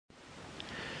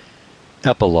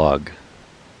Epilogue.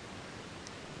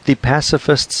 The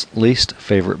pacifist's least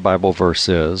favorite Bible verse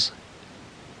is,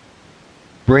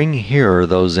 "Bring here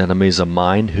those enemies of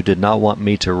mine who did not want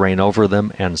me to reign over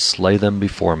them and slay them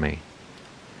before me."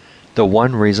 The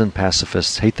one reason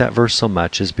pacifists hate that verse so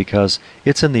much is because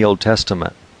it's in the Old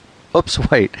Testament.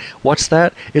 Oops, wait, what's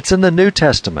that? It's in the New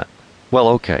Testament. Well,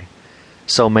 okay.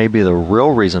 So maybe the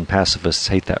real reason pacifists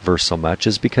hate that verse so much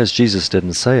is because Jesus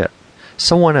didn't say it.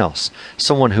 Someone else,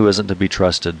 someone who isn't to be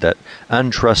trusted, that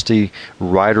untrusty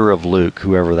writer of Luke,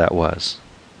 whoever that was.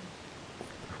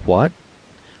 What?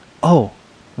 Oh,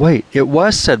 wait, it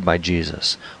was said by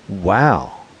Jesus.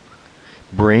 Wow.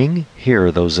 "Bring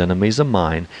here those enemies of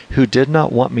mine who did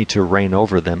not want me to reign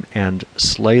over them and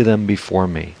slay them before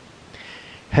me."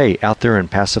 Hey, out there in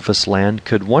pacifist land,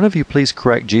 could one of you please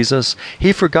correct Jesus?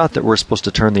 He forgot that we're supposed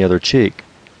to turn the other cheek.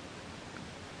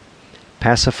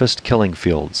 Pacifist killing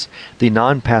fields. The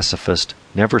non-pacifist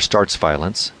never starts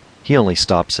violence. He only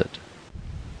stops it.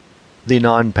 The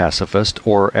non-pacifist,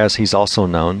 or as he's also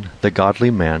known, the godly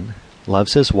man,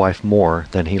 loves his wife more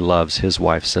than he loves his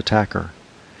wife's attacker.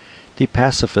 The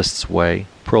pacifist's way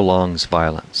prolongs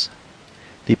violence.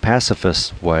 The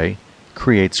pacifist's way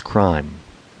creates crime.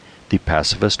 The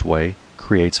pacifist way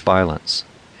creates violence.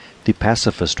 The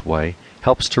pacifist way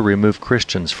helps to remove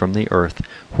Christians from the earth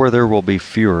where there will be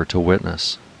fewer to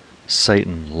witness.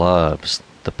 Satan loves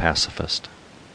the pacifist.